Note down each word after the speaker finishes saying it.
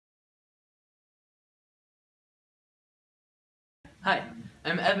Hi,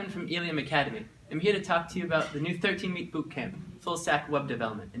 I'm Evan from Elium Academy. I'm here to talk to you about the new 13-week bootcamp, Full Stack Web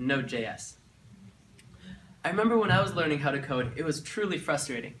Development in Node.js. I remember when I was learning how to code, it was truly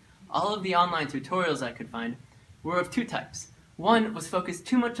frustrating. All of the online tutorials I could find were of two types. One was focused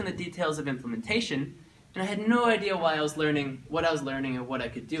too much on the details of implementation, and I had no idea why I was learning what I was learning or what I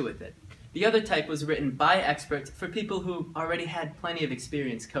could do with it. The other type was written by experts for people who already had plenty of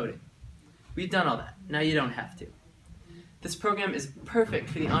experience coding. We've done all that. Now you don't have to. This program is perfect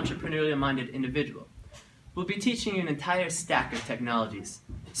for the entrepreneurial-minded individual. We'll be teaching you an entire stack of technologies,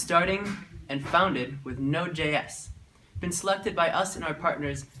 starting and founded with Node.js. Been selected by us and our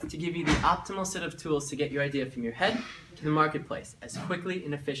partners to give you the optimal set of tools to get your idea from your head to the marketplace as quickly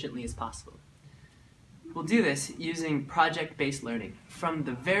and efficiently as possible. We'll do this using project-based learning. From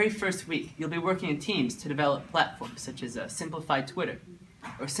the very first week, you'll be working in teams to develop platforms such as a simplified Twitter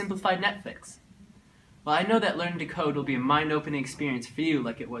or simplified Netflix. Well, I know that learning to code will be a mind-opening experience for you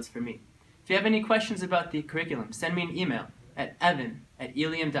like it was for me. If you have any questions about the curriculum, send me an email at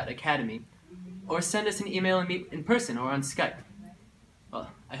evan@elium.academy or send us an email and meet in person or on Skype. Well,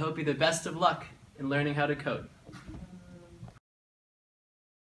 I hope you the best of luck in learning how to code.